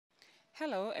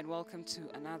Hello and welcome to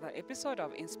another episode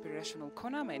of Inspirational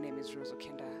Corner. My name is Rose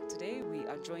Okenda. Today we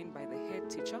are joined by the head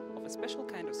teacher of a special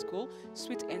kind of school,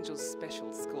 Sweet Angels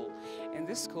Special School. In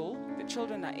this school, the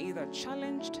children are either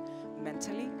challenged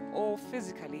mentally or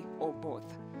physically or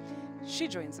both. She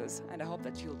joins us and I hope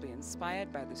that you'll be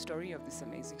inspired by the story of this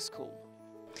amazing school.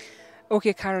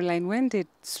 Okay, Caroline, when did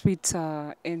Sweet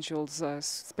Angels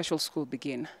Special School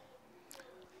begin?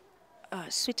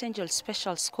 Sweet Angel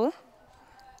Special School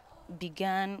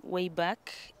began way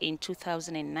back in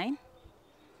 2009,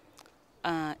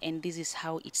 and this is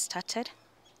how it started.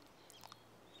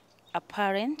 A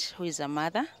parent who is a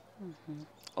mother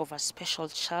of a special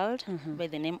child by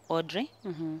the name Audrey,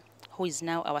 who is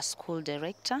now our school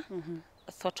director,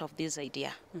 thought of this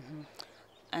idea.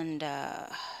 And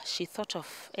she thought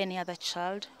of any other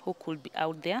child who could be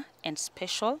out there and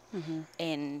special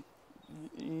and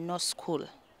no school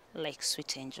like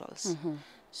Sweet Angels.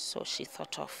 So she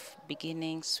thought of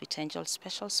beginning Sweet Angel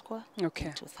Special School in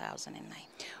 2009.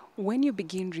 When you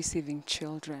begin receiving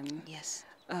children, Yes.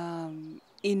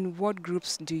 in what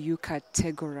groups do you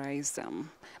categorize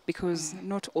them? Because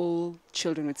not all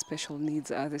children with special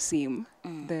needs are the same.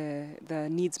 The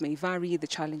needs may vary, the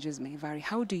challenges may vary.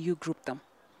 How do you group them?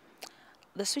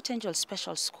 The Sweet Angel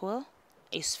Special School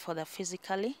is for the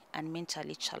physically and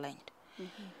mentally challenged.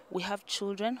 We have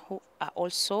children who are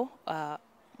also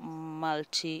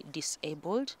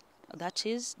multi-disabled. That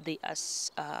is, they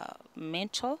are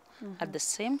mental at the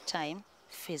same time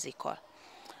physical.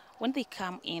 When they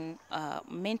come in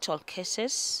mental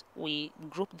cases, we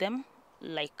group them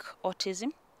like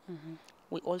autism.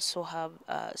 We also have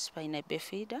spina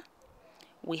bifida.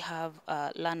 We have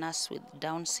learners with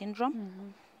Down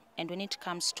syndrome. And when it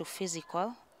comes to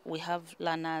physical, we have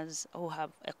learners who have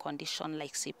a condition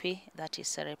like CP, that is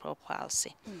cerebral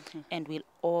palsy. And we'll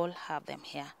all have them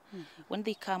here. When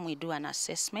they come, we do an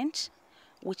assessment,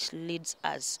 which leads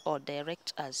us or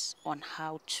direct us on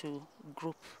how to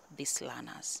group these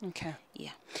learners. Okay.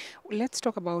 Yeah. Let's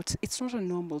talk about, it's not a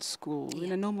normal school.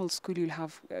 In a normal school, you'll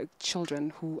have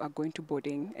children who are going to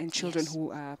boarding and children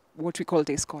who are what we call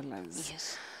day scholars.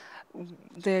 Yes.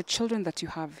 The children that you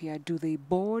have here, do they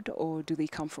board or do they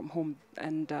come from home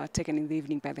and taken in the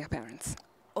evening by their parents?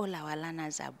 All our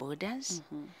learners are boarders.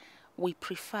 We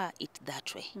prefer it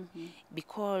that way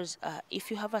because if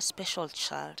you have a special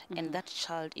child and that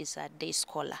child is a day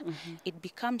scholar, it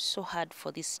becomes so hard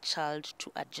for this child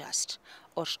to adjust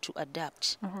or to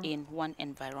adapt in one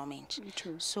environment.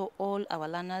 True. So all our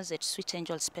learners at Sweet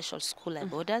Angel Special School are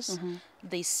boarders.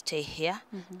 They stay here.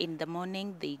 In the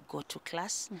morning, they go to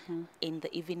class. In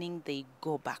the evening, they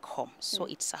go back home. So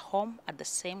it's a home at the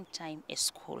same time a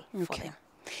school for them.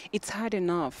 It's hard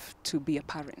enough to be a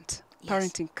parent. Yes.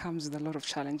 Parenting comes with a lot of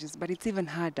challenges, but it's even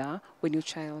harder when your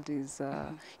child is,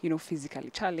 physically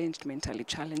challenged, mentally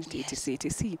challenged, etc.,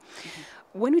 etc.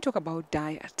 When we talk about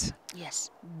diet,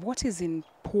 Yes. what is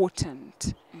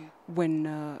important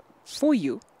when, for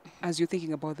you, as you're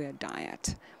thinking about their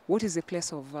diet, what is the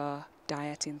place of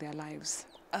diet in their lives?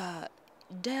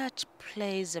 Diet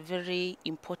plays a very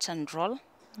important role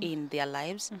in their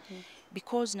lives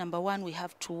because number one, we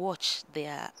have to watch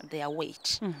their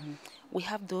weight. We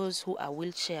have those who are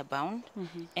wheelchair bound,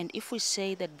 and if we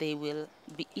say that they will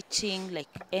be eating like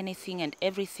anything and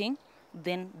everything,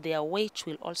 then their weight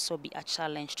will also be a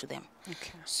challenge to them.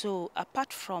 So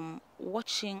apart from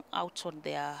watching out on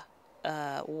their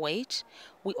weight,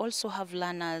 we also have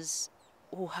learners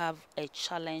who have a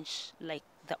challenge like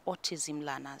the autism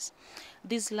learners.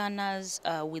 These learners,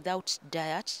 without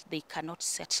diet, they cannot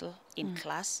settle in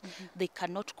class. They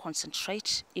cannot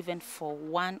concentrate even for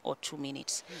 1 or 2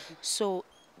 minutes. So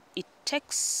it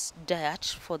takes diet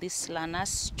for these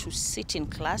learners to sit in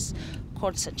class,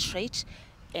 concentrate,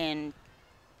 and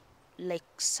like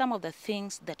some of the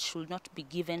things that should not be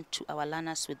given to our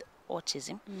learners with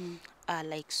autism are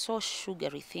like so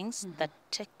sugary things that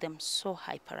take them so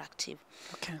hyperactive.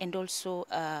 And also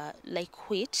like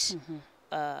wheat,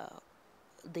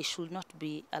 they should not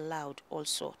be allowed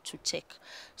also to take.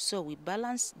 So we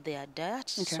balance their diet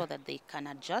so that they can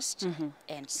adjust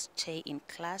and stay in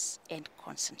class and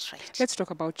concentrate. Let's talk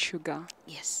about sugar.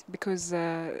 Yes. Because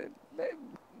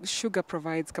sugar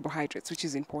provides carbohydrates, which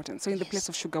is important. So in the place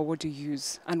of sugar, what do you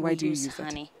use and why do you use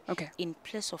honey. that? Okay. In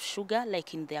place of sugar,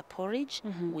 like in their porridge,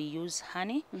 we use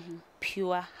honey,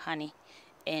 pure honey,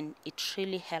 and it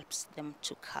really helps them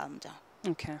to calm down.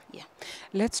 Okay. Yeah.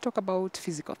 Let's talk about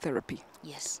physical therapy.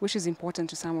 Yes. Which is important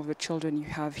to some of the children you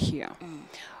have here.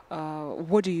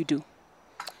 What do you do?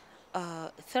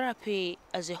 Therapy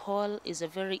as a whole is a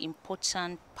very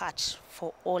important part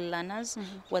for all learners,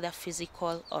 whether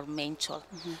physical or mental.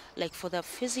 Like for the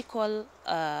physical,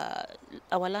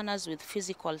 our learners with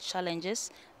physical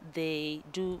challenges, they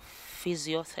do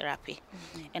physiotherapy.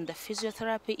 And the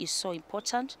physiotherapy is so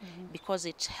important because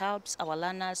it helps our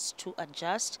learners to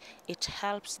adjust, it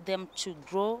helps them to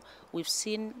grow. We've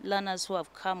seen learners who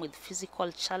have come with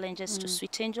physical challenges to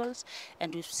Sweet Angels,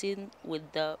 and we've seen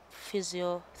with the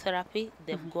physiotherapy,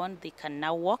 they've gone, they can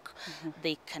now walk,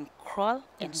 they can crawl,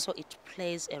 and so it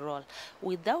plays a role.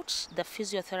 Without the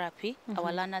physiotherapy,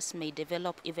 our learners may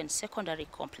develop even secondary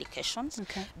complications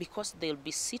because they'll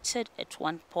be seated at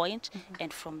one point,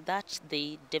 and from that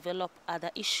they develop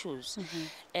other issues.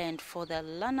 And for the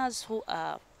learners who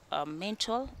are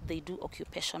mental, they do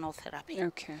occupational therapy.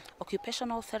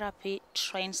 Occupational therapy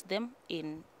trains them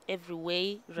in every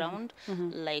way round,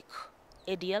 like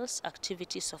ADLs,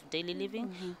 activities of daily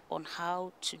living, on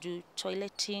how to do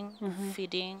toileting,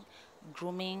 feeding,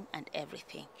 grooming, and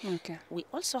everything. We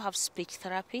also have speech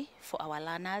therapy for our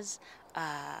learners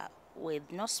with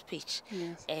no speech,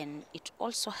 and it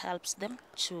also helps them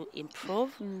to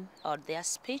improve their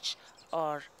speech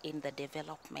or in the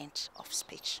development of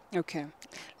speech.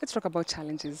 Let's talk about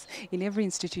challenges. In every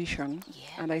institution,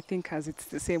 and I think as it's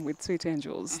the same with Sweet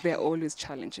Angels, there are always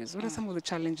challenges. What are some of the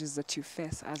challenges that you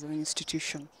face as an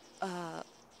institution?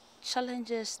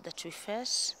 Challenges that we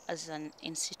face as an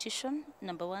institution,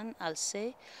 number one, I'll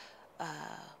say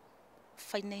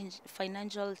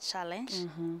financial challenge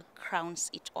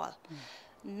crowns it all.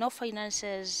 No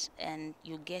finances and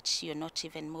you're not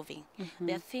even moving.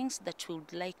 There are things that we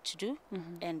would like to do,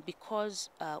 and because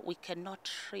we cannot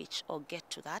reach or get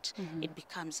to that, it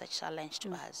becomes a challenge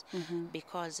to us.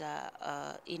 Because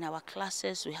in our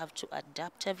classes, we have to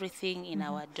adapt everything. In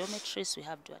our dormitories, we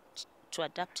have to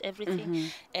adapt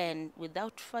everything, and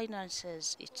without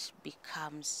finances it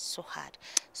becomes so hard.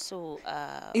 So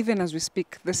even as we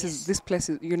speak, this place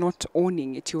you're not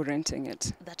owning it, you're renting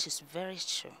it. That is very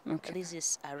true. This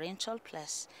is a rental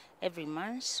place. Every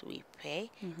month we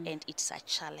pay, and it's a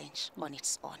challenge on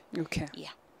its own.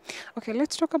 Okay,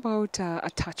 let's talk about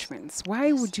attachments.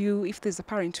 Why would you, if there's a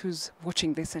parent who's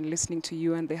watching this and listening to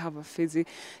you and they have a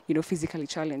physically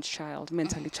challenged child,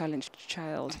 mentally challenged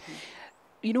child,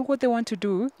 you know what they want to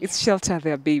do is shelter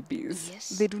their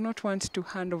babies. They do not want to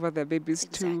hand over their babies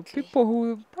to people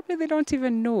who probably they don't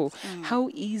even know. How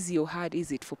easy or hard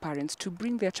is it for parents to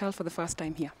bring their child for the first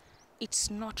time here?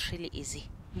 It's not really easy.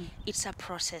 It's a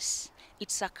process.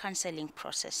 It's a counseling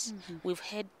process. We've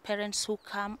had parents who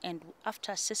come, and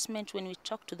after assessment, when we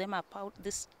talk to them about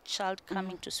this child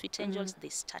coming to Sweet Angels, they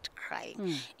start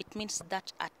crying. It means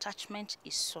that attachment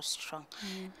is so strong.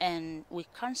 And we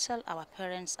counsel our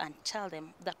parents and tell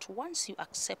them that once you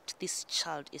accept this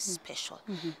child is special,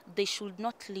 they should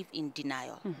not live in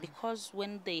denial. Because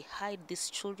when they hide these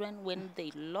children, when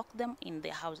they lock them in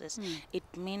their houses, it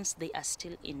means they are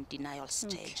still in denial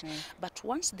stage. But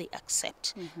once they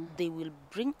accept, they will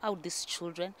bring out these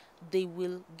children, they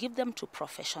will give them to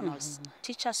professionals,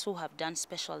 teachers who have done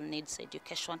special needs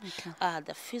education,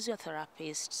 the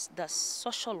physiotherapists, the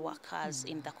social workers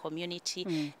in the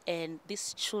community, and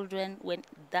these children, when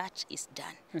that is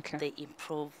done, they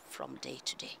improve from day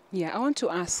to day. I want to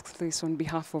ask this on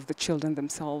behalf of the children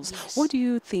themselves. What do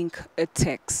you think it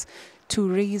takes to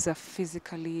raise a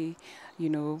physically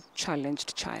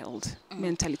challenged child,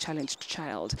 mentally challenged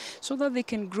child, so that they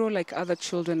can grow like other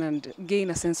children and gain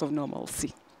a sense of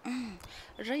normalcy?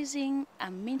 Raising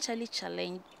a mentally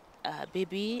challenged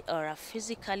baby or a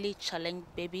physically challenged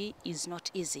baby is not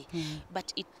easy,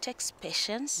 but it takes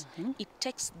patience. It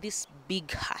takes this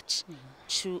big heart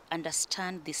to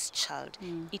understand this child.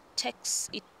 It takes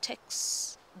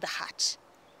the heart,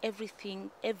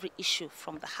 everything, every issue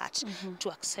from the heart, to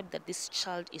accept that this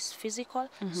child is physical,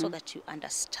 so that you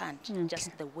understand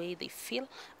just the way they feel,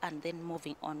 and then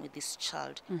moving on with this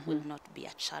child will not be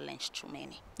a challenge to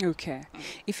many.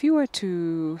 If you were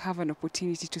to have an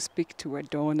opportunity to speak to a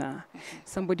donor,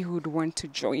 somebody who would want to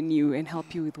join you and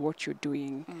help you with what you're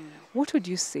doing, what would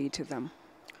you say to them?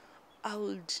 I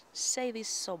would say this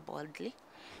so boldly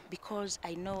because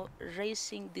I know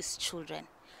raising these children,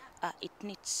 it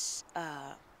needs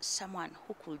someone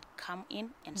who could come in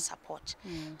and support.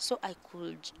 So I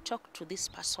could talk to this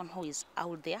person who is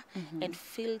out there and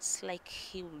feels like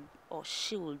he will or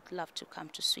she would love to come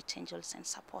to Sweet Angels and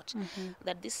support.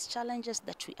 That these challenges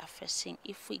that we are facing,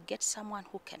 if we get someone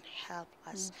who can help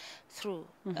us through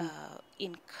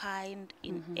in kind,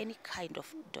 in any kind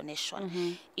of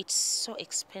donation, it's so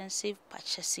expensive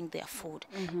purchasing their food.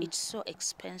 It's so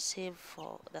expensive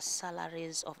for the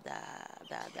salaries of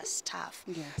the staff.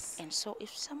 Yes. And so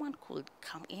if someone could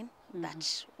come in,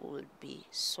 that would be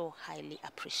so highly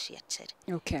appreciated.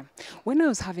 Okay. When I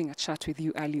was having a chat with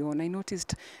you early on, I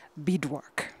noticed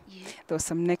beadwork. Yeah. There were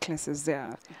some necklaces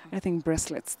there, I think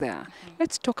bracelets there.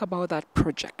 Let's talk about that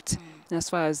project as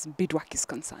far as beadwork is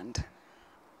concerned.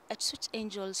 At Sweet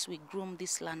Angels, we groom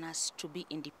these learners to be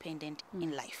independent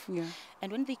in life. Yeah. And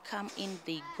when they come in,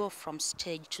 they go from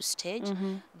stage to stage.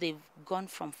 They've gone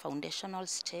from foundational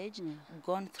stage,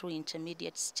 gone through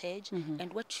intermediate stage,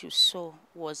 and what you saw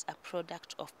was a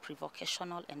product of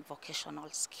pre-vocational and vocational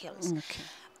skills. Okay.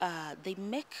 They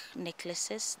make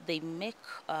necklaces, they make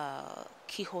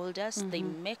key holders, they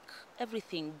make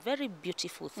everything, very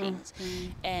beautiful things.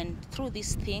 And through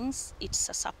these things, it's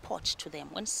a support to them.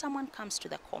 When someone comes to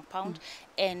the compound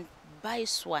and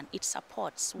buys one, it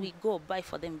supports. We go buy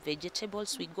for them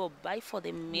vegetables, we go buy for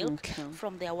them milk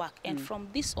from their work. And from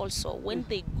this also, when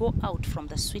they go out from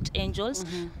the Sweet Angels,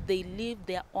 they live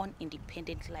their own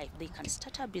independent life. They can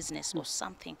start a business or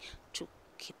something to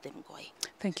keep them going.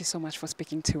 Thank you so much for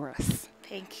speaking to us.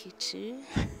 Thank you too.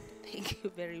 Thank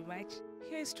you very much.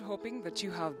 Here's to hoping that you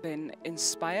have been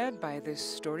inspired by this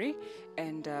story,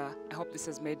 and I hope this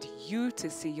has made you to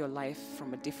see your life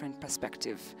from a different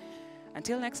perspective.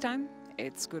 Until next time,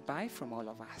 it's goodbye from all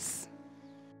of us.